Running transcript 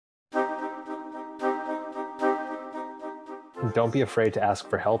don't be afraid to ask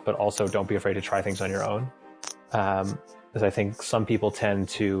for help, but also don't be afraid to try things on your own. Because I think some people tend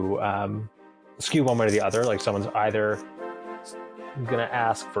to skew one way or the other. Like someone's either going to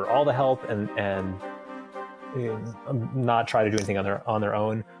ask for all the help and not try to do anything on their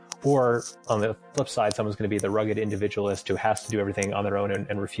own, or on the flip side, someone's going to be the rugged individualist who has to do everything on their own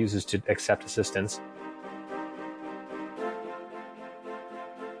and refuses to accept assistance.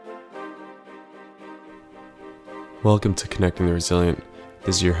 Welcome to Connecting the Resilient.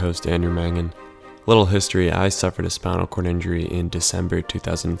 This is your host, Andrew Mangan. A little history: I suffered a spinal cord injury in December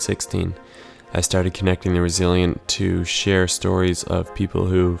 2016. I started Connecting the Resilient to share stories of people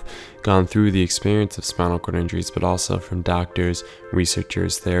who've gone through the experience of spinal cord injuries, but also from doctors,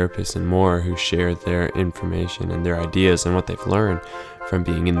 researchers, therapists, and more who share their information and their ideas and what they've learned from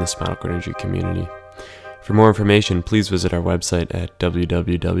being in the spinal cord injury community. For more information, please visit our website at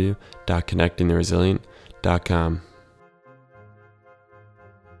www.connectingtheresilient.com.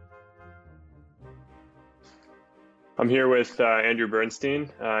 I'm here with Andrew Bernstein.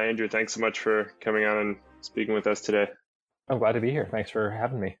 Andrew, thanks so much for coming on and speaking with us today. I'm glad to be here. Thanks for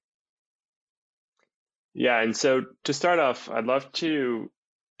having me. Yeah, and so to start off, I'd love to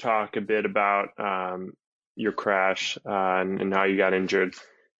talk a bit about your crash and how you got injured.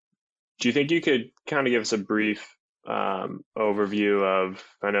 Do you think you could kind of give us a brief overview of,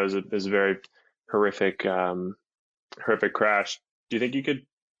 I know it was a very horrific crash. Do you think you could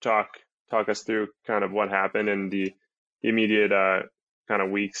talk us through kind of what happened and the immediate kind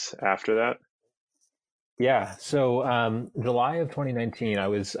of weeks after that? Yeah. So July of 2019, I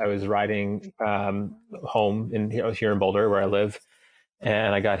was riding home here in Boulder, where I live,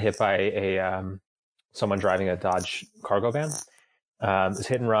 and I got hit by someone driving a Dodge cargo van. It was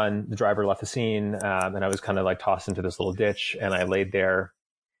hit and run. The driver left the scene, and I was kind of like tossed into this little ditch, and I laid there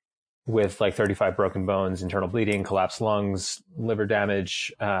with like 35 broken bones, internal bleeding, collapsed lungs, liver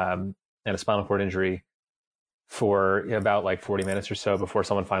damage, and a spinal cord injury for about like 40 minutes or so before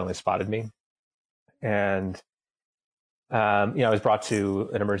someone finally spotted me. And, I was brought to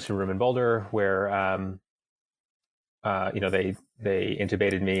an emergency room in Boulder where, they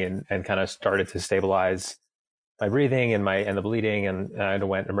intubated me and kind of started to stabilize my breathing and the bleeding. And I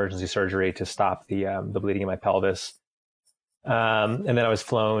underwent emergency surgery to stop the bleeding in my pelvis. And then I was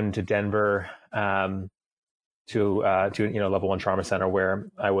flown to Denver, to level 1 trauma center, where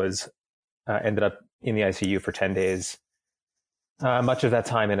I was, ended up in the ICU for 10 days. Much of that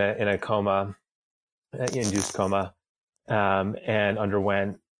time in a coma, induced coma, and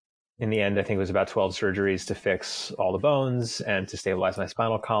underwent, in the end, I think it was about 12 surgeries to fix all the bones and to stabilize my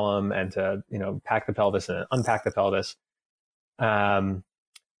spinal column and to, pack the pelvis and unpack the pelvis. And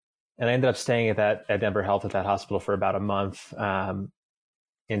I ended up staying at Denver Health, at that hospital, for about a month,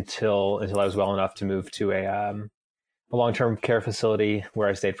 until I was well enough to move to a long-term care facility, where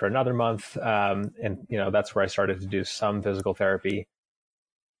I stayed for another month. And that's where I started to do some physical therapy.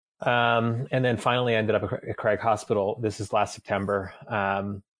 And then finally I ended up at Craig Hospital. This is last September.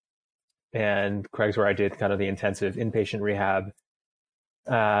 And Craig's where I did kind of the intensive inpatient rehab,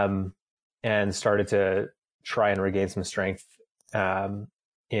 and started to try and regain some strength, in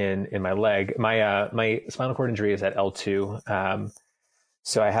my leg. My spinal cord injury is at L2.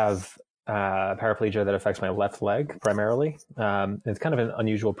 So I have paraplegia that affects my left leg primarily. It's kind of an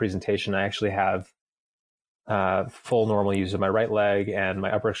unusual presentation. I actually have full normal use of my right leg and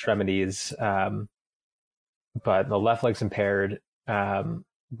my upper extremities, but the left leg's impaired.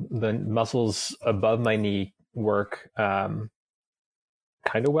 The muscles above my knee work kind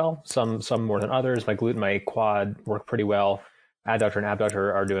of well. Some more than others. My glute and my quad work pretty well. Adductor and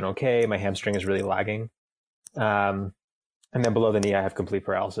abductor are doing okay. My hamstring is really lagging. And then below the knee, I have complete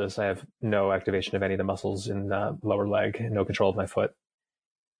paralysis. I have no activation of any of the muscles in the lower leg, no control of my foot.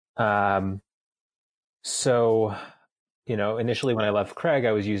 So, initially when I left Craig,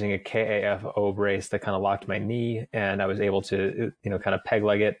 I was using a KAFO brace that kind of locked my knee, and I was able to, kind of peg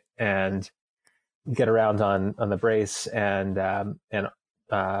leg it and get around on the brace and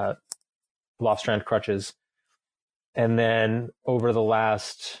loft strand crutches. And then over the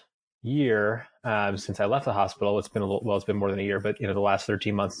last year, since I left the hospital, it's been more than a year, but the last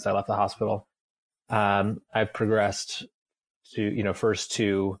 13 months since I left the hospital, I've progressed to, first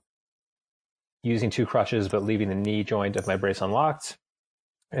to using 2 crutches, but leaving the knee joint of my brace unlocked,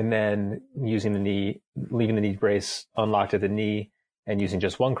 and then leaving the knee brace unlocked at the knee and using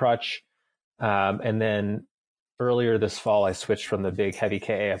just 1 crutch. And then earlier this fall, I switched from the big heavy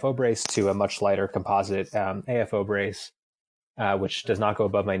KAFO brace to a much lighter composite AFO brace, which does not go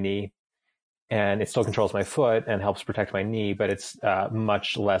above my knee. and it still controls my foot and helps protect my knee, but it's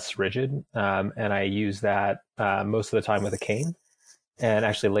much less rigid. And I use that most of the time with a cane. And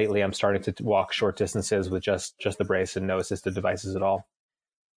actually, lately, I'm starting to walk short distances with just the brace and no assisted devices at all.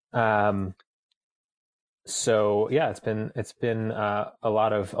 Um, so yeah, it's been a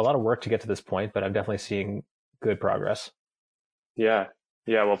lot of work to get to this point, but I'm definitely seeing good progress. Yeah.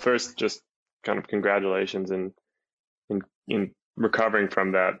 Yeah. Well, first, just kind of congratulations in recovering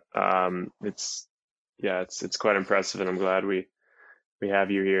from that. It's quite impressive, and I'm glad we have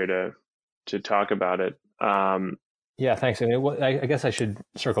you here to talk about it. Yeah, thanks. And I guess I should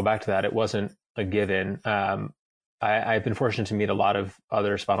circle back to that. It wasn't a given. I've been fortunate to meet a lot of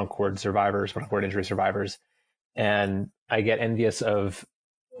other spinal cord survivors, spinal cord injury survivors, and I get envious of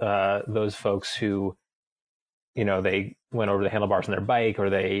those folks who, they went over the handlebars on their bike, or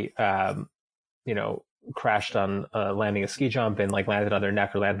they, crashed on landing a ski jump and like landed on their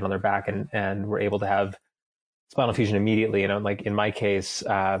neck or landed on their back, and were able to have spinal fusion immediately. Like in my case,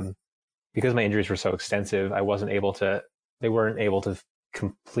 because my injuries were so extensive, they weren't able to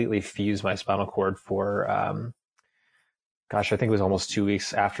completely fuse my spinal cord for, gosh, I think it was almost 2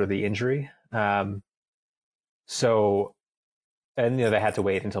 weeks after the injury. So, and, they had to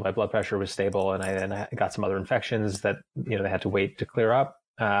wait until my blood pressure was stable, and I then got some other infections that, they had to wait to clear up.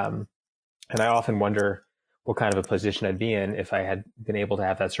 And I often wonder what kind of a position I'd be in if I had been able to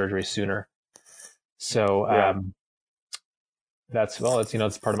have that surgery sooner. So, yeah.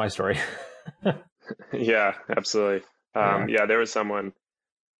 it's part of my story. Yeah. Absolutely. Yeah. Yeah. There was someone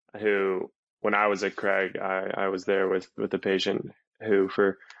who, when I was at Craig, I was there with a patient who,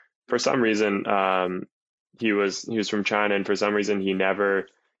 for some reason, he was from China, and for some reason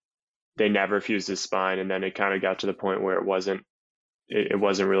they never fused his spine, and then it kind of got to the point where it wasn't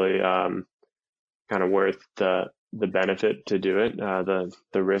really kind of worth the benefit to do it.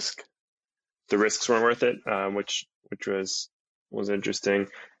 The risks weren't worth it, which was interesting.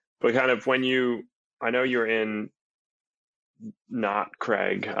 But kind of I know you're in not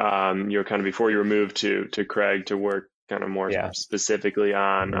Craig. You're kind of before you were moved to Craig to work kind of more Yeah. specifically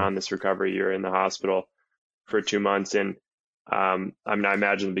Mhm. on this recovery. You're in the hospital for 2 months, and I mean, I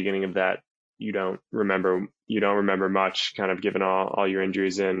imagine the beginning of that you don't remember much, kind of given all your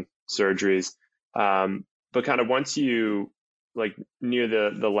injuries and surgeries. But kind of once you like near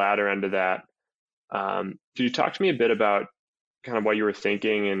the latter end of that, could you talk to me a bit about kind of what you were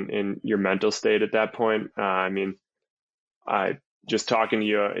thinking and your mental state at that point? I mean, I just talking to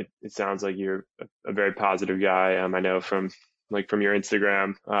you, it sounds like you're a very positive guy. I know from your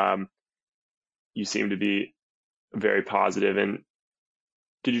Instagram, you seem to be very positive. And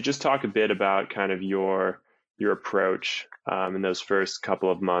could you just talk a bit about kind of your approach in those first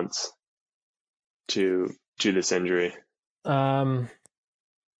couple of months to this injury? Um,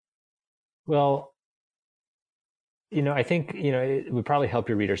 well, I think, it would probably help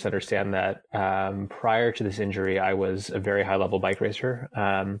your readers to understand that prior to this injury, I was a very high level bike racer.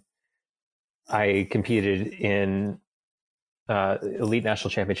 I competed in elite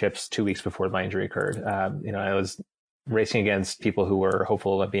national championships 2 weeks before my injury occurred. I was racing against people who were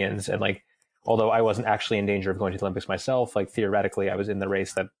hopeful Olympians, and like, although I wasn't actually in danger of going to the Olympics myself, like theoretically, I was in the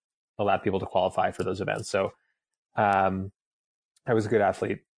race that allowed people to qualify for those events. So um, I was a good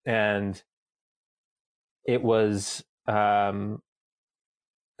athlete, and it was pretty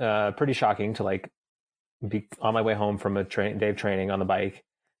shocking to like be on my way home from a day of training on the bike,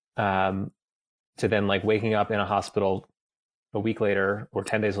 um, to then like waking up in a hospital a week later or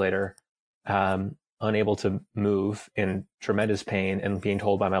 10 days later, unable to move, in tremendous pain, and being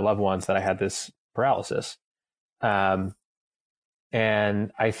told by my loved ones that I had this paralysis. Um,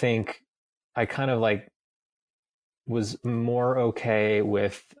 and I think I kind of like was more okay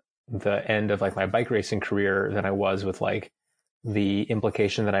with the end of like my bike racing career than I was with like the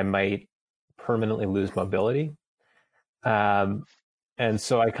implication that I might permanently lose mobility. Um, and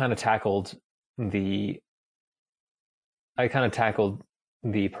so the I kind of tackled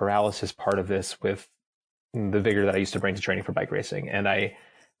the paralysis part of this with the vigor that I used to bring to training for bike racing. And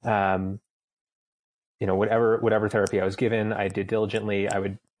um, whatever therapy I was given, I did diligently. I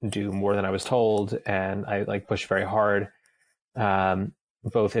would do more than I was told, and I like pushed very hard,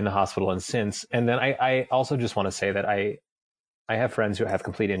 both in the hospital and since. And then I also just want to say that I have friends who have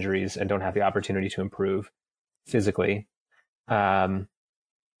complete injuries and don't have the opportunity to improve physically, um,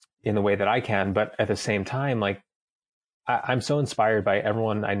 in the way that I can. But at the same time, like I'm so inspired by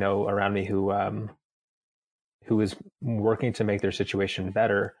everyone I know around me who is working to make their situation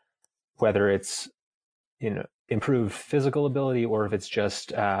better, whether it's improved physical ability, or if it's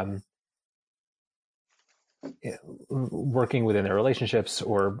just working within their relationships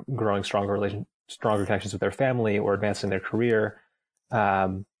or growing stronger connections with their family or advancing their career.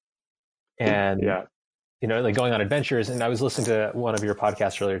 Um, and Yeah. like going on adventures. And I was listening to one of your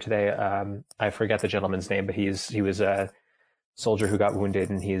podcasts earlier today. I forget the gentleman's name, but he was a soldier who got wounded,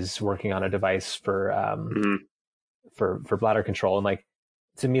 and he's working on a device Mhm. for bladder control. And like,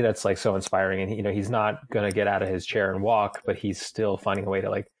 to me, that's like so inspiring. And he's not going to get out of his chair and walk, but he's still finding a way to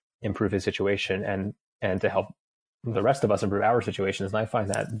like improve his situation and to help the rest of us improve our situations. And I find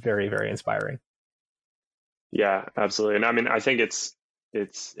that very, very inspiring. Yeah, absolutely. And I mean, I think it's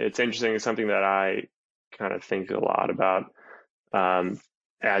interesting. It's something that I kind of think a lot about um,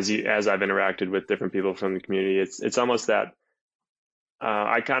 as I've interacted with different people from the community. It's almost that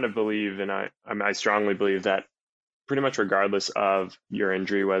I kind of believe, and I strongly believe that pretty much regardless of your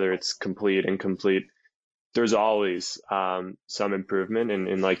injury, whether it's complete, incomplete, there's always some improvement.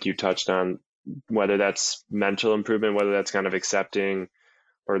 And like you touched on, whether that's mental improvement, whether that's kind of accepting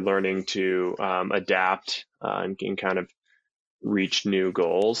or learning to adapt and kind of reach new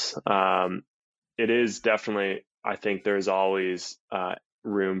goals. It is definitely, I think there's always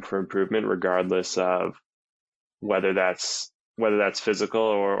room for improvement, regardless of whether that's physical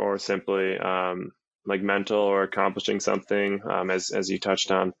or simply like mental or accomplishing something, as you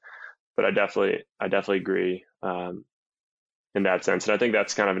touched on. But I definitely agree in that sense, and I think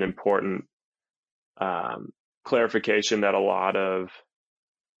that's kind of an important clarification that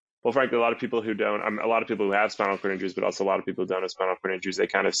frankly, a lot of people who don't, a lot of people who have spinal cord injuries, but also a lot of people who don't have spinal cord injuries, they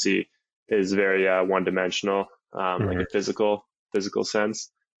kind of see is very one-dimensional, like Mm-hmm. a physical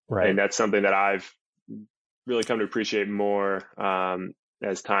sense. Right. And that's something that I've really come to appreciate more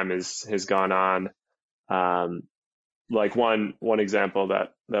as time has gone on. Um, like one example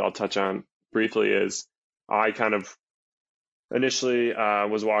that I'll touch on briefly is I kind of initially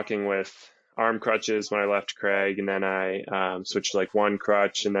was walking with arm crutches when I left Craig, and then I switched to like one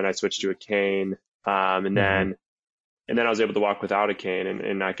crutch, and then I switched to a cane, and Mm-hmm. then I was able to walk without a cane,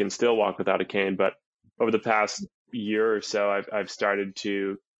 and I can still walk without a cane. But over the past year or so, I've started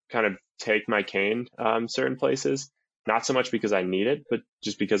to kind of take my cane certain places, not so much because I need it, but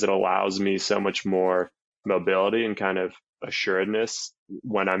just because it allows me so much more mobility and kind of assuredness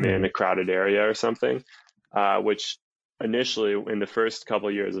when I'm in Mm-hmm. a crowded area or something, which initially in the first couple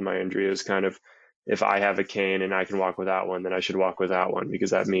of years of my injury is kind of, if I have a cane and I can walk without one, then I should walk without one,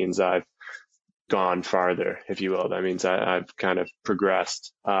 because that means I've gone farther, if you will. That means I've kind of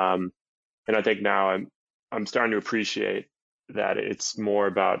progressed. And I think now I'm starting to appreciate that it's more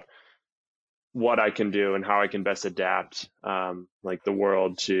about what I can do and how I can best adapt, like the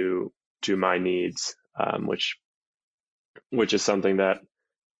world to my needs, which is something that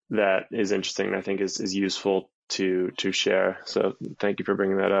is interesting and I think is useful to share. So thank you for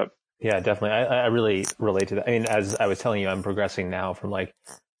bringing that up. Yeah, definitely. I really relate to that. I mean, as I was telling you, I'm progressing now from like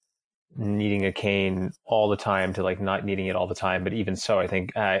needing a cane all the time to like not needing it all the time. But even so, I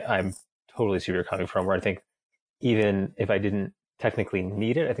think I'm totally see where you're coming from, where I think even if I didn't technically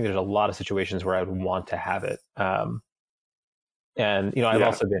need it, I think there's a lot of situations where I would want to have it. And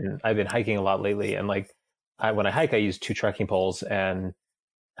Yeah. I've been hiking a lot lately, and like when I hike, I use two trekking poles, and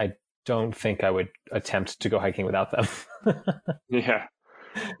I don't think I would attempt to go hiking without them. Yeah.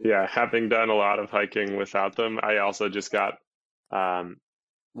 Yeah. Having done a lot of hiking without them, I also just got, um,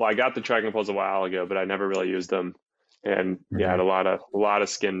 well, I got the trekking poles a while ago, but I never really used them. And yeah, I had Hmm. a lot of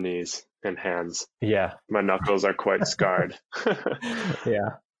skin knees and hands. Yeah, My knuckles are quite scarred.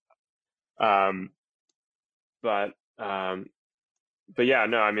 yeah, um, but um, but yeah,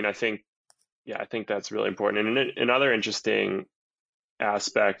 no, I mean, I think that's really important. And another interesting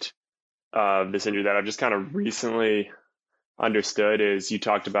aspect of this injury that I've just kind of recently understood is, you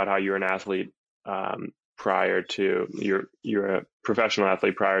talked about how you're an athlete prior to you're a professional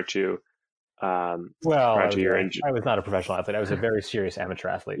athlete Well, prior to your injury. I was not a professional athlete. I was a very serious amateur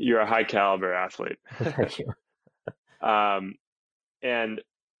athlete. You're a high caliber athlete. Thank you. um, and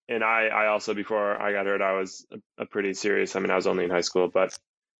I also, before I got hurt, I was a pretty serious. I mean, I was only in high school, but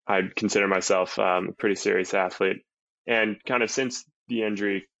I'd consider myself a pretty serious athlete. And kind of since the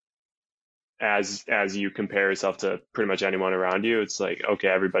injury, as you compare yourself to pretty much anyone around you, it's like, okay,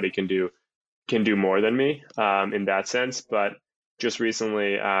 everybody can do more than me in that sense. But just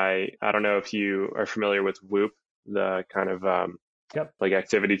recently, I don't know if you are familiar with Whoop, the kind of Yep. like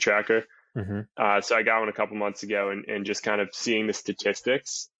activity tracker. Hmm. So I got one a couple months ago, and just kind of seeing the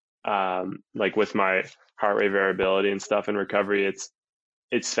statistics, like with my heart rate variability and stuff in recovery,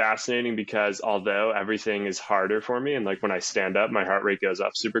 it's fascinating, because although everything is harder for me, and like when I stand up, my heart rate goes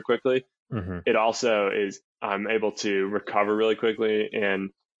up super quickly, Hmm. it also is, I'm able to recover really quickly,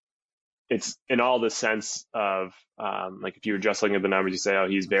 it's in all the sense of like if you were just looking at the numbers, you say, oh,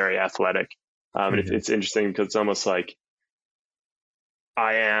 he's very athletic. And Hmm. it's interesting because it's almost like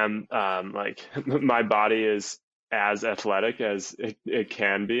I am like my body is as athletic as it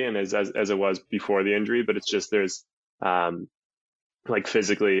can be and as it was before the injury, but it's just there's um, like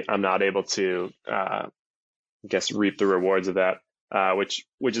physically I'm not able to I guess reap the rewards of that, which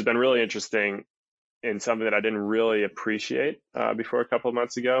has been really interesting and something that I didn't really appreciate before a couple of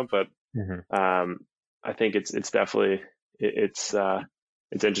months ago. But Hmm. I think it's definitely it's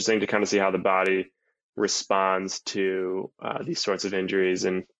interesting to kind of see how the body responds to these sorts of injuries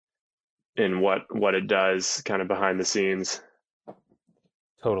and what it does kind of behind the scenes.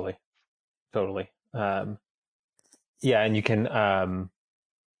 Totally, totally. Yeah, and you can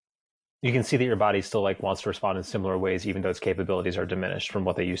see that your body still like wants to respond in similar ways, even though its capabilities are diminished from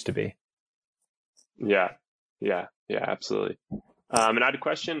what they used to be. Yeah, yeah, absolutely. And I had a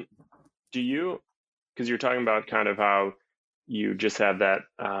question. Do you, because you're talking about kind of how you just have that,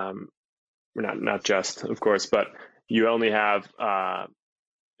 not just, of course, but you only have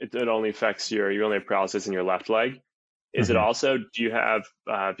it only affects you only have paralysis in your left leg. Is it Hmm. also, do you have,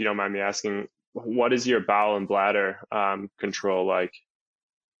 if you don't mind me asking, what is your bowel and bladder control like?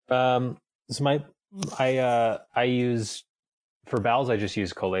 Um, so I use for bowels I just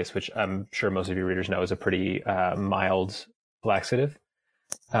use Colace, which I'm sure most of your readers know is a pretty mild laxative.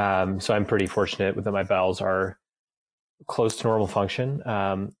 So I'm pretty fortunate that my bowels are close to normal function.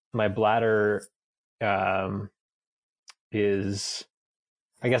 My bladder um, is,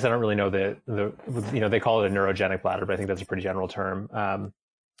 I guess I don't really know they call it a neurogenic bladder, but I think that's a pretty general term.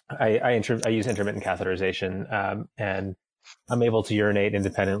 I use intermittent catheterization, and I'm able to urinate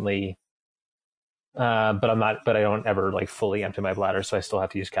independently, but I don't ever like fully empty my bladder, so I still have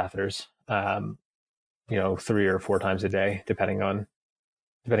to use catheters, 3 or 4 times a day, depending on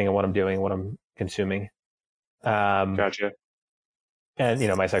what I'm doing, what I'm consuming. Um, Gotcha.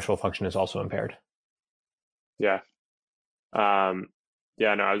 and my sexual function is also impaired. Yeah. Um,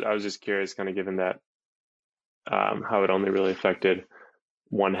 yeah, no, I was just curious, kind of given that how it only really affected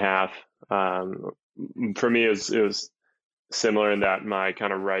one half. Um, for me, it was similar in that my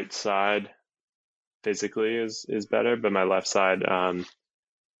kind of right side physically is better, but my left side,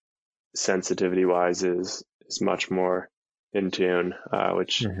 sensitivity wise, is much more in tune,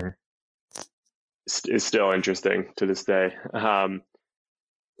 which Mm-hmm. is still interesting to this day.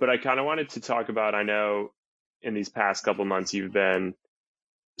 But I kind of wanted to talk about. I know in these past couple months you've been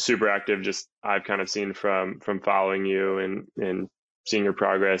super active. Just I've kind of seen from following you and seeing your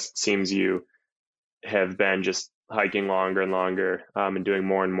progress. It seems you have been just hiking longer and longer, and doing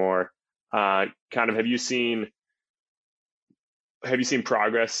more and more. Kind of have you seen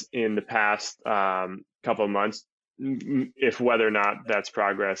progress in the past couple of months? If whether or not that's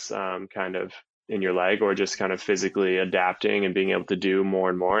progress, kind of in your leg or just kind of physically adapting and being able to do more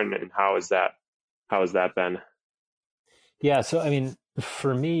and more, and how has that been? Yeah, so I mean,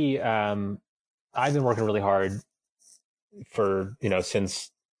 for me, I've been working really hard for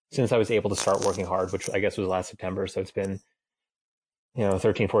since I was able to start working hard, which I guess was last September. So it's been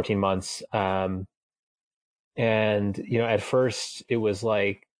 13, 14 months. And at first it was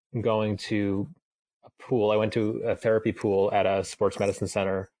like going to a pool. I went to a therapy pool at a sports medicine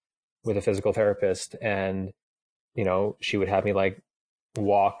center with a physical therapist, and she would have me like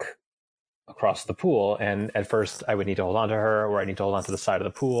walk across the pool. And at first I would need to hold on to her, or I need to hold on to the side of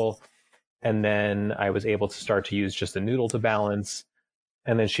the pool. And then I was able to start to use just a noodle to balance.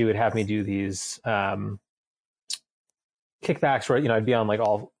 And then she would have me do these kickbacks where I'd be on like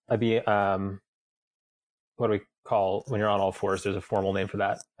I'd be what do we call when you're on all fours? There's a formal name for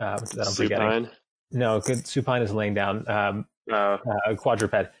that that I'm forgetting. Supine? No, good supine is laying down. Uh,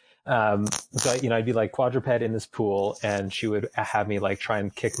 Quadruped. So I'd be like quadruped in this pool, and she would have me like try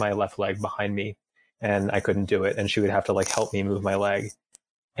and kick my left leg behind me, and I couldn't do it, and she would have to like help me move my leg,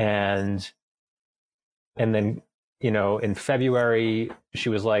 and then in February she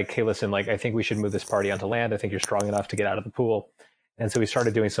was like, "Hey, listen, like I think we should move this party onto land. I think you're strong enough to get out of the pool," and so we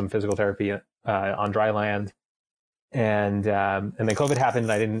started doing some physical therapy on dry land. And then COVID happened,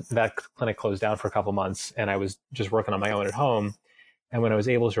 and I didn't. That clinic closed down for a couple months, and I was just working on my own at home. And when I was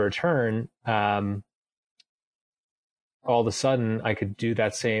able to return, all of a sudden I could do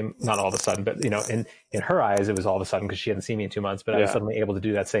that same. Not all of a sudden, but in her eyes, it was all of a sudden because she hadn't seen me in 2 months. But I was yeah, suddenly able to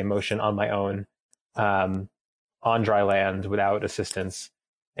do that same motion on my own, um, on dry land without assistance.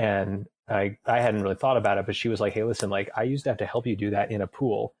 And I hadn't really thought about it, but she was like, "Hey, listen, like I used to have to help you do that in a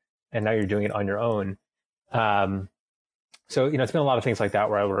pool, and now you're doing it on your own." Um, so it's been a lot of things like that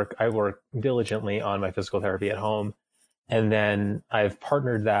where I work diligently on my physical therapy at home, and then I've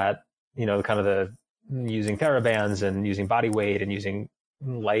partnered that kind of the using TheraBands and using body weight and using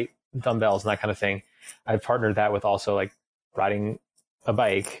light dumbbells and that kind of thing. I've partnered that with also like riding a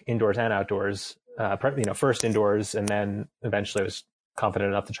bike indoors and outdoors. First indoors, and then eventually I was confident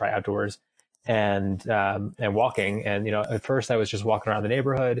enough to try outdoors and walking. And at first I was just walking around the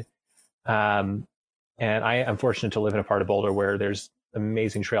neighborhood. And I am fortunate to live in a part of Boulder where there's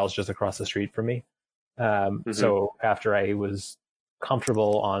amazing trails just across the street from me. So after I was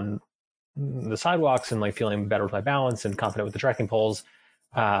comfortable on the sidewalks and like feeling better with my balance and confident with the trekking poles,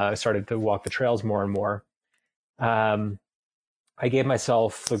 I started to walk the trails more and more. I gave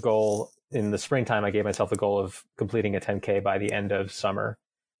myself the goal in the springtime. I gave myself the goal of completing a 10K by the end of summer.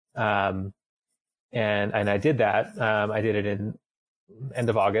 And I did that. I did it in end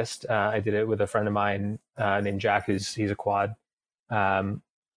of August. I did it with a friend of mine named Jack, he's a quad,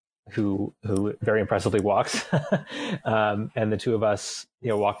 who very impressively walks. And the two of us,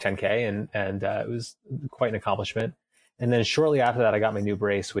 walked 10K, and it was quite an accomplishment. And then shortly after that, I got my new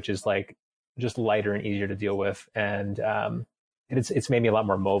brace, which is like just lighter and easier to deal with. And it's made me a lot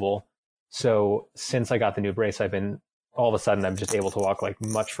more mobile. So since I got the new brace, all of a sudden I'm just able to walk like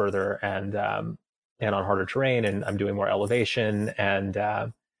much further and on harder terrain, and I'm doing more elevation, and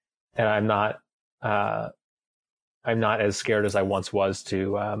I'm not as scared as I once was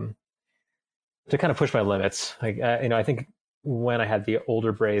to kind of push my limits. Like, I think when I had the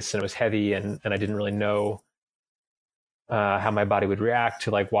older brace and it was heavy and I didn't really know how my body would react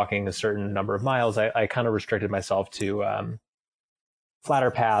to like walking a certain number of miles, I kind of restricted myself to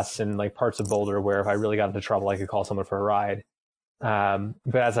flatter paths and like parts of Boulder where if I really got into trouble, I could call someone for a ride.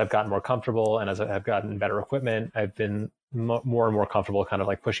 But as I've gotten more comfortable and as I've gotten better equipment, I've been more and more comfortable kind of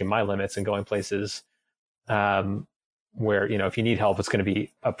like pushing my limits and going places where, if you need help, it's going to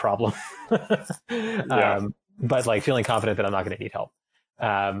be a problem. Yeah. But like feeling confident that I'm not going to need help.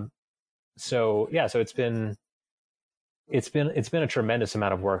 So it's been a tremendous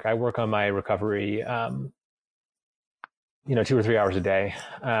amount of work. I work on my recovery, 2 or 3 hours a day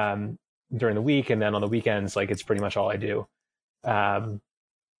during the week, and then on the weekends, like it's pretty much all I do.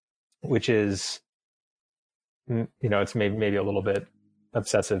 Which is, it's maybe a little bit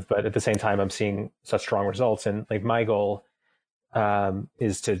obsessive, but at the same time, I'm seeing such strong results. And like my goal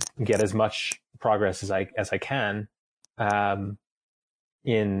is to get as much progress as I can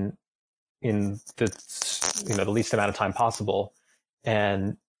in the least amount of time possible,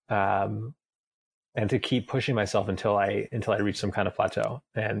 and to keep pushing myself until I reach some kind of plateau.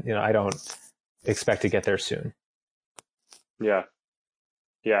 And I don't expect to get there soon. Yeah.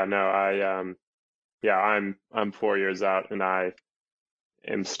 Yeah. No, I'm 4 years out and I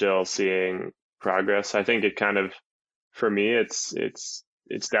am still seeing progress. I think it kind of, for me, it's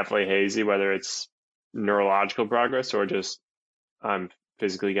definitely hazy, whether it's neurological progress or just I'm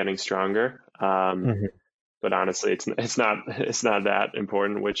physically getting stronger. But honestly, it's not that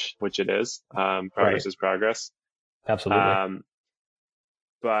important which it is. Progress Right. is progress. Absolutely.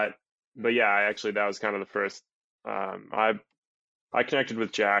 But yeah, that was kind of the first. I connected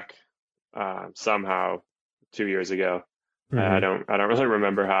with Jack somehow 2 years ago. I don't really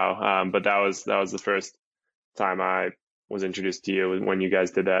remember how, but that was the first time I was introduced to you when you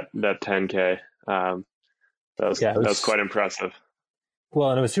guys did that 10K. That was quite impressive. Well,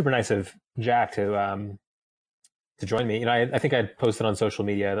 and it was super nice of Jack to join me. I think I posted on social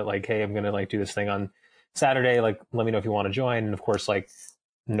media that like, hey, I'm gonna like do this thing on Saturday. Like, let me know if you want to join. And of course, like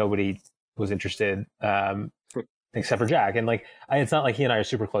nobody was interested except for Jack. And like, it's not like he and I are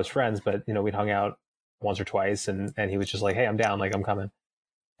super close friends, but we'd hung out once or twice, and he was just like, hey, I'm down, like I'm coming.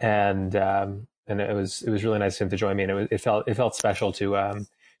 And it was really nice of him to join me, and it felt special to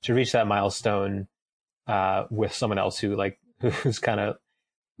reach that milestone with someone else who's kind of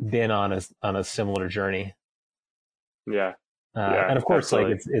been on a similar journey. Yeah. And of course,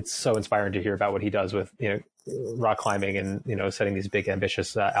 absolutely. like it's so inspiring to hear about what he does with rock climbing and setting these big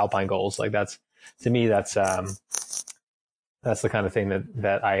ambitious alpine goals. Like to me that's the kind of thing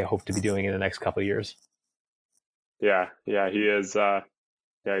that I hope to be doing in the next couple of years. Yeah, he is.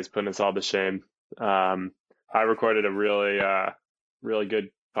 He's putting us all to shame. I recorded a really good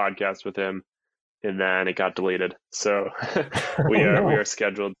podcast with him, and then it got deleted. So we are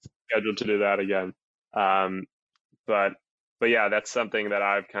scheduled to do that again. But yeah, that's something that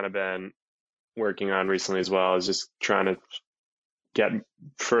I've kind of been working on recently as well, is just trying to get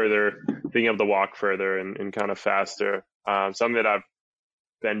further, being able to walk further and kind of faster. Something that I've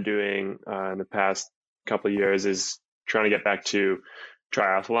been doing in the past couple of years is trying to get back to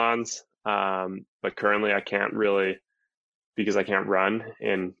triathlons. But currently I can't really, because I can't run,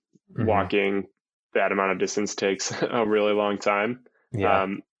 and walking that amount of distance takes a really long time. Yeah.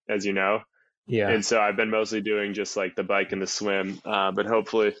 as you know. Yeah. And so I've been mostly doing just like the bike and the swim. But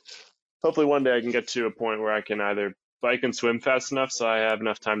hopefully one day I can get to a point where I can either bike and swim fast enough so I have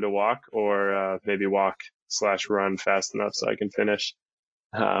enough time to walk, or maybe walk/run fast enough so I can finish.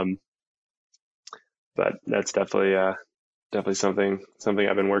 Um, but that's definitely something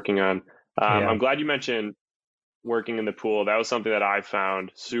I've been working on. Yeah. I'm glad you mentioned working in the pool. That was something that I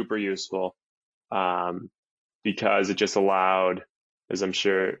found super useful, because it just allowed, as I'm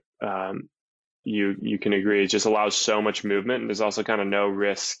sure you can agree, it just allows so much movement, and there's also kind of no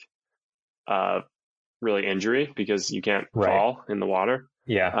risk of really injury because you can't Right. fall in the water.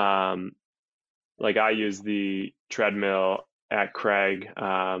 Yeah. Um, like I use the treadmill at Craig,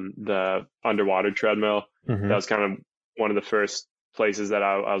 the underwater treadmill. That Hmm. was kind of one of the first places that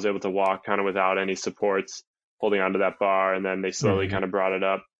I was able to walk kind of without any supports, holding onto that bar, and then they slowly Hmm. kind of brought it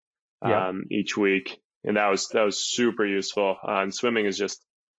up Yep. each week, and that was super useful. And swimming is just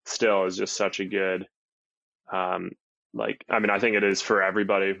such a good, um, like, I mean, I think it is for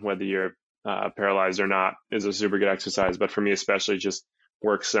everybody, whether you're paralyzed or not, is a super good exercise. But for me, especially, just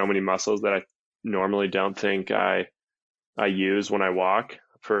works so many muscles that I normally don't think I use when I walk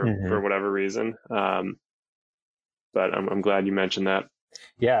for Hmm. whatever reason. But I'm glad you mentioned that.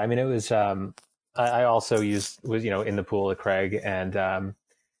 Yeah. I mean, it was, I also was, in the pool at Craig, and,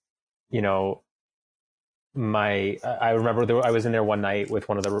 you know, I remember I was in there one night with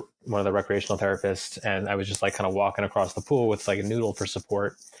one of the recreational therapists, and I was just like kind of walking across the pool with like a noodle for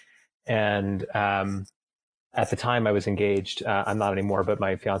support. And, at the time I was engaged. I'm not anymore, but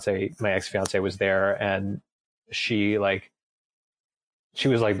my ex fiance was there, and she like, she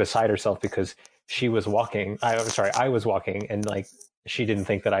was like beside herself because she was walking. I was walking, and like she didn't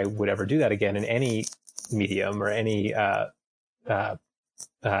think that I would ever do that again in any medium or any uh,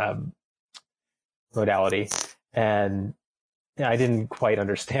 um, modality. And I didn't quite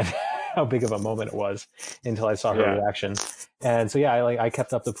understand how big of a moment it was until I saw her Yeah, reaction. And so yeah, I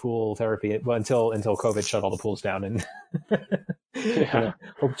kept up the pool therapy until COVID shut all the pools down, and yeah,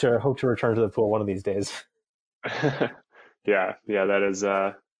 hope to return to the pool one of these days. yeah. That is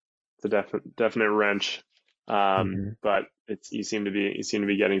it's a definite wrench. Hmm. But it's you seem to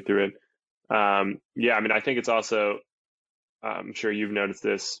be getting through it. Yeah, I mean, I think it's also, I'm sure you've noticed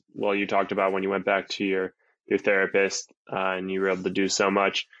this. Well, you talked about when you went back to your therapist, and you were able to do so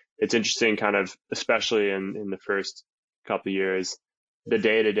much. It's interesting, kind of, especially in the first couple of years, the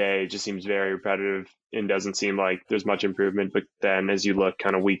day to day just seems very repetitive and doesn't seem like there's much improvement. But then, as you look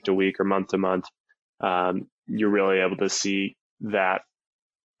kind of week to week or month to month, you're really able to see that,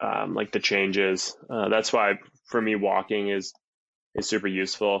 like the changes. That's why for me, walking is super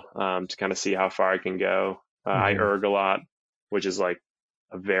useful, to kind of see how far I can go. I Hmm. erg a lot, which is like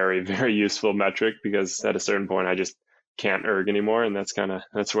a very, very useful metric because at a certain point I just can't erg anymore. And that's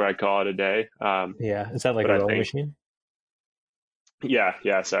where I call it a day. Yeah, is that like But a I rowing think, machine?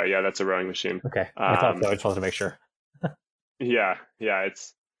 sorry. Yeah, that's a rowing machine. Okay, I thought so. Um, I just wanted to make sure. yeah,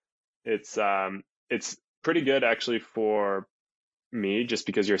 it's pretty good actually for me just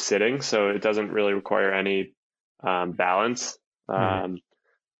because you're sitting. So it doesn't really require any, balance. Hmm. Um,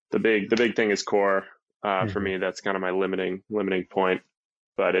 the big thing is core. For Hmm. me, that's kind of my limiting point,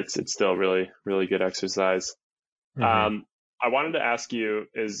 but it's still really good exercise. Hmm. Um, I wanted to ask you,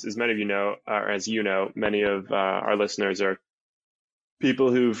 as many of you know, or as you know, many of our listeners are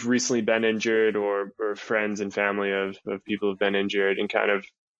people who've recently been injured, or friends and family of people who've been injured, and kind of,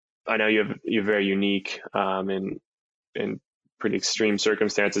 I know you're very unique, in pretty extreme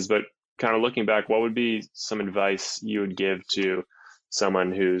circumstances, but kind of looking back, what would be some advice you would give to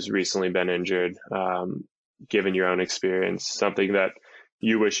someone who's recently been injured, given your own experience, something that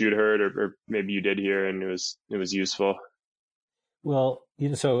you wish you'd heard, or maybe you did hear and it was useful? Well,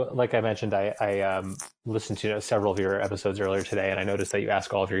 so like I mentioned, I listened to several of your episodes earlier today, and I noticed that you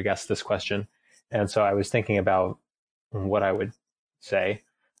ask all of your guests this question, and so I was thinking about what I would say,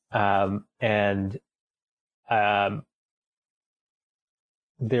 and um,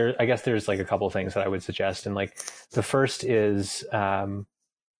 I guess there's like a couple of things that I would suggest, and like the first is, don't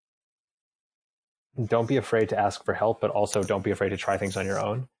be afraid to ask for help, but also don't be afraid to try things on your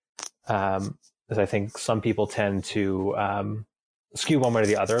own. Because I think some people tend to, skew one way or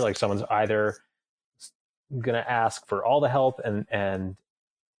the other. Like someone's either going to ask for all the help and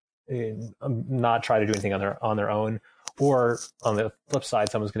not try to do anything on their own, or on the flip side,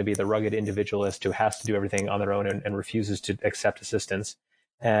 someone's going to be the rugged individualist who has to do everything on their own, and refuses to accept assistance.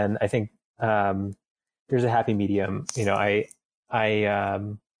 And I think, there's a happy medium. I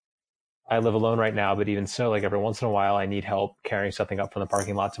I live alone right now, but even so, like every once in a while, I need help carrying something up from the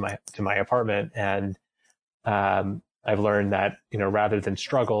parking lot to my apartment, and I've learned that, rather than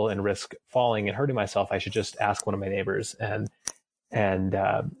struggle and risk falling and hurting myself, I should just ask one of my neighbors and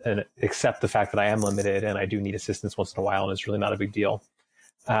accept the fact that I am limited and I do need assistance once in a while, and it's really not a big deal.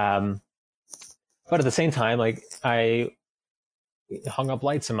 But at the same time, like, I hung up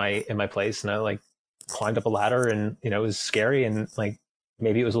lights in my place, and I like climbed up a ladder, and it was scary, and like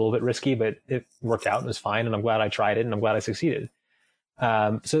maybe it was a little bit risky, but it worked out and was fine, and I'm glad I tried it, and I'm glad I succeeded.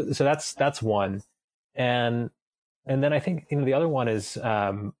 So that's one, and then I think the other one is,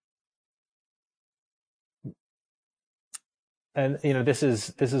 and this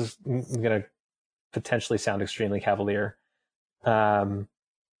is going to potentially sound extremely cavalier, um,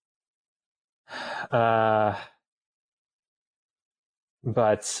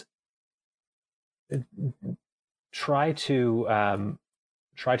 but try to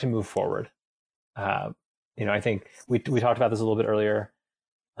move forward. I think we talked about this a little bit earlier,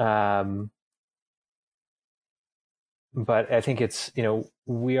 but I think it's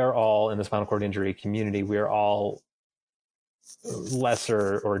we are all in the spinal cord injury community. We are all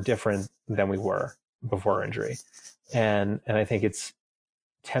lesser or different than we were before our injury, and I think it's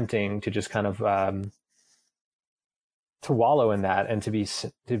tempting to just kind of to wallow in that, and to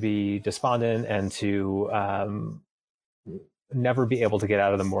be despondent, and to never be able to get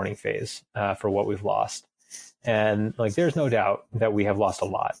out of the mourning phase for what we've lost. And like, there's no doubt that we have lost a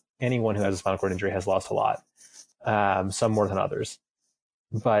lot. Anyone who has a spinal cord injury has lost a lot, some more than others.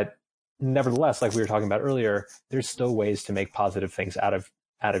 But nevertheless, like we were talking about earlier, there's still ways to make positive things out of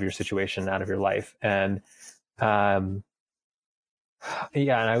your situation, out of your life. And and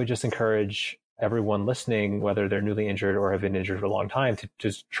I would just encourage everyone listening, whether they're newly injured or have been injured for a long time, to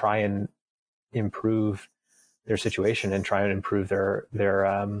just try and improve their situation and try and improve their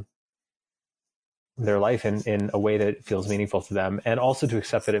life in a way that feels meaningful to them, and also to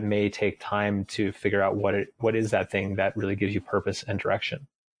accept that it may take time to figure out what is that thing that really gives you purpose and direction.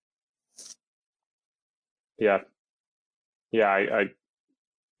 Yeah.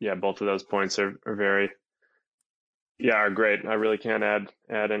 Both of those points are very, are great. I really can't add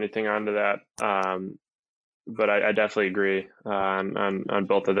anything onto that. But I definitely agree on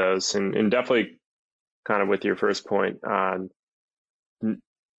both of those, and definitely kind of with your first point. I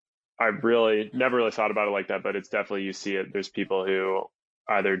really never really thought about it like that, but it's definitely, you see it. There's people who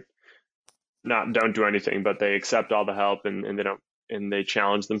either don't do anything, but they accept all the help, and they don't, and they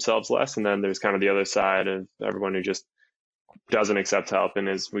challenge themselves less. And then there's kind of the other side of everyone who just doesn't accept help. And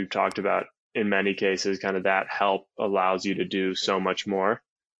as we've talked about, in many cases, kind of that help allows you to do so much more.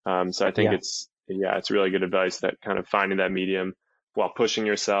 So I think it's really good advice, that kind of finding that medium while pushing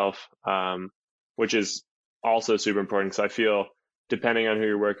yourself, which is also super important, because I feel, depending on who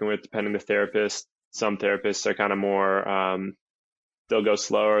you're working with, depending on the therapist, some therapists are kind of more, they'll go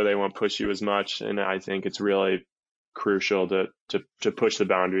slower, they won't push you as much. And I think it's really crucial to push the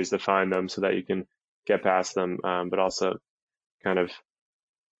boundaries, to find them so that you can get past them, but also kind of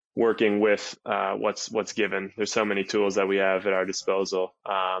working with what's given. There's so many tools that we have at our disposal,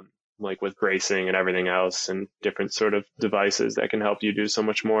 like with bracing and everything else, and different sort of devices that can help you do so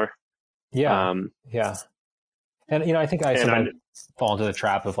much more. Yeah. And I think I sometimes fall into the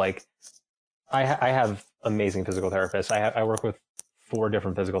trap of like, I have amazing physical therapists. I work with 4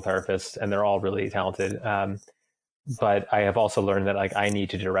 different physical therapists, and they're all really talented. But I have also learned that like, I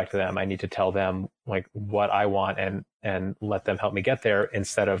need to direct them. I need to tell them like what I want, and let them help me get there,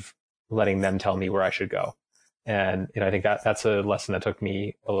 instead of letting them tell me where I should go. And I think that's a lesson that took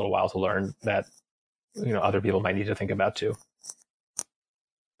me a little while to learn, that other people might need to think about too.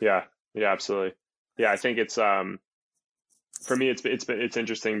 Yeah, absolutely. Yeah, I think it's for me, it's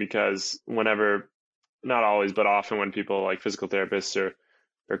interesting, because whenever, not always, but often, when people like physical therapists or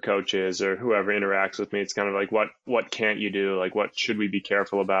coaches or whoever interacts with me, it's kind of like, what can't you do? Like, what should we be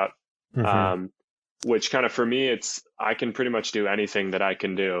careful about? Mm-hmm. Which kind of, for me, I can pretty much do anything that I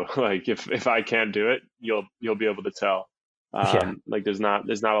can do. Like, if I can't do it, you'll be able to tell. Like, there's not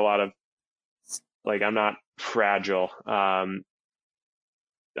a lot of, like, I'm not fragile.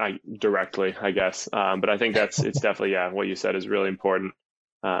 Directly, I guess. But I think it's definitely, what you said is really important,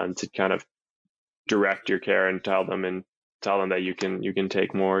 to kind of direct your care and tell them that you can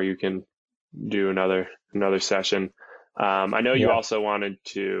take more, you can do another session. I know you also wanted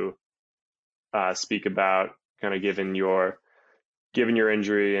to speak about kind of given your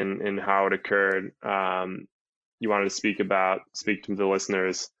injury and how it occurred. You wanted to speak to the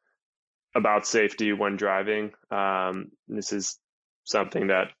listeners about safety when driving. This is something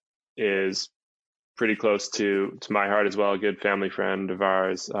that is pretty close to my heart as well. A good family friend of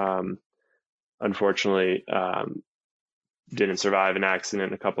ours, unfortunately, didn't survive an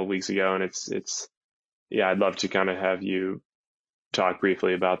accident a couple of weeks ago, and it's yeah, I'd love to kind of have you talk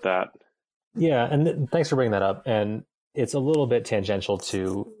briefly about that. Yeah, and thanks for bringing that up. And it's a little bit tangential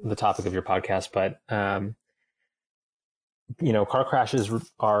to the topic of your podcast, but car crashes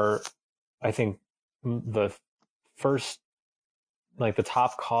are, I think, the first, like the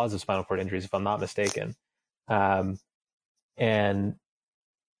top cause of spinal cord injuries, if I'm not mistaken. Um, and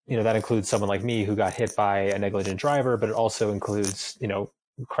that includes someone like me who got hit by a negligent driver, but it also includes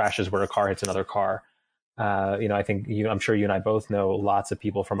crashes where a car hits another car. I think I'm sure you and I both know lots of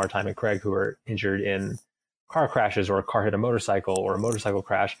people from our time at Craig who are injured in car crashes, or a car hit a motorcycle, or a motorcycle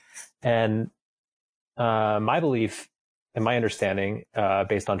crash. And my belief and my understanding,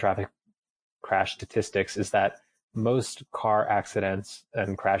 based on traffic crash statistics, is that most car accidents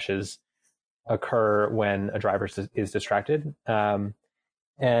and crashes occur when a driver is distracted. And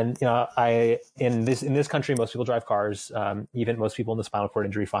I in this country, most people drive cars. Even most people in the spinal cord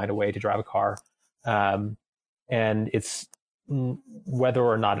injury find a way to drive a car. And it's, whether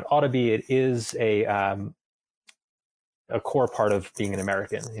or not it ought to be, it is a core part of being an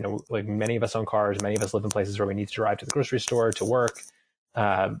American. Like many of us own cars, many of us live in places where we need to drive to the grocery store, to work,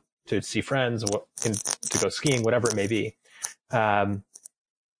 to see friends, to go skiing, whatever it may be. And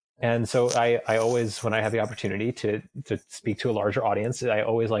so I always, when I have the opportunity to speak to a larger audience, I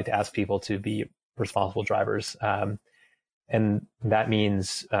always like to ask people to be responsible drivers. And that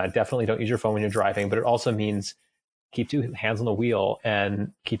means definitely don't use your phone when you're driving, but it also means keep two hands on the wheel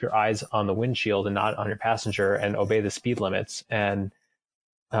and keep your eyes on the windshield and not on your passenger, and obey the speed limits. And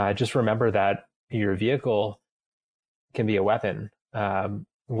just remember that your vehicle can be a weapon,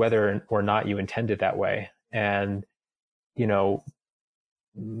 whether or not you intend it that way. And,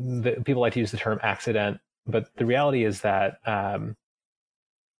 people like to use the term accident, but the reality is that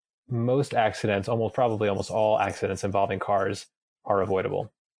most accidents, almost all accidents involving cars, are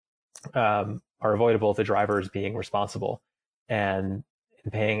avoidable. Are avoidable if the driver is being responsible and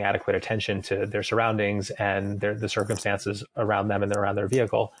paying adequate attention to their surroundings and the circumstances around them and around their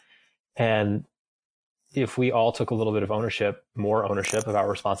vehicle. And if we all took a little bit of more ownership of our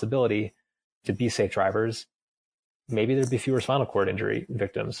responsibility to be safe drivers, maybe there'd be fewer spinal cord injury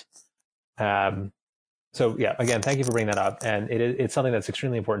victims. So yeah, again, thank you for bringing that up. And it's something that's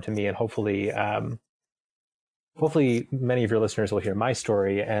extremely important to me. And hopefully many of your listeners will hear my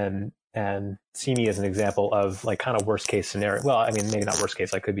story and see me as an example of like kind of worst case scenario. Well, I mean, maybe not worst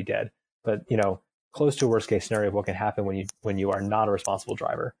case, I could be dead, but close to a worst case scenario of what can happen when you are not a responsible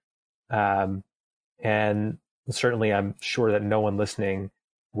driver. And certainly I'm sure that no one listening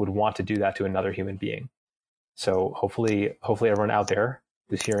would want to do that to another human being. So hopefully everyone out there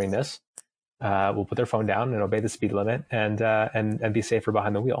who's hearing this will put their phone down and obey the speed limit and be safer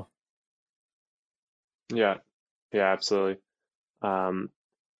behind the wheel. Yeah, absolutely. Well,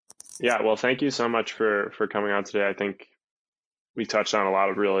 thank you so much for coming on today. I think we touched on a lot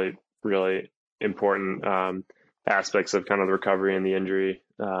of really, really important aspects of kind of the recovery and the injury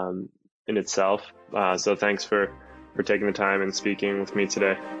in itself. So thanks for taking the time and speaking with me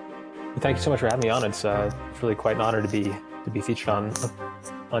today. Thank you so much for having me on. It's really quite an honor to be featured on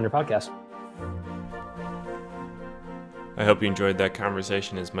your podcast. I hope you enjoyed that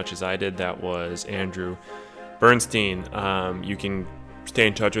conversation as much as I did. That was Andrew Bernstein. You can stay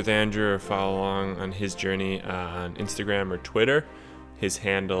in touch with Andrew or follow along on his journey on Instagram or Twitter. His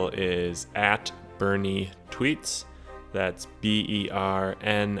handle is @BernieTweets. That's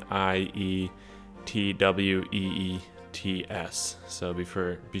BernieTweets. So be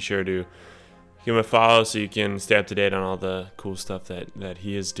sure to give him a follow so you can stay up to date on all the cool stuff that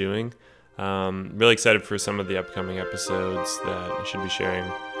he is doing. Really excited for some of the upcoming episodes that I should be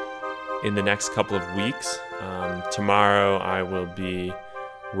sharing in the next couple of weeks. Tomorrow I will be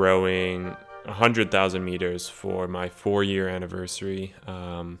rowing 100,000 meters for my 4-year anniversary.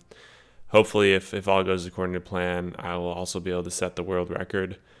 Hopefully, if all goes according to plan, I will also be able to set the world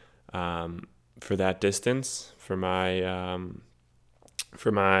record for that distance for my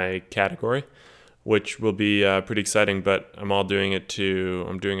category, which will be pretty exciting. But I'm doing it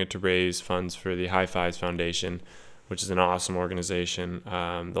to raise funds for the High Fives Foundation, which is an awesome organization.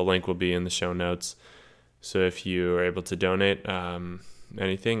 The link will be in the show notes. So if you are able to donate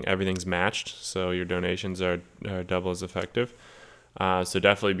everything's matched, so your donations are double as effective. So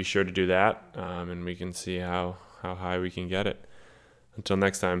definitely be sure to do that, and we can see how high we can get it. Until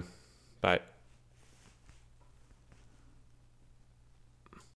next time, bye.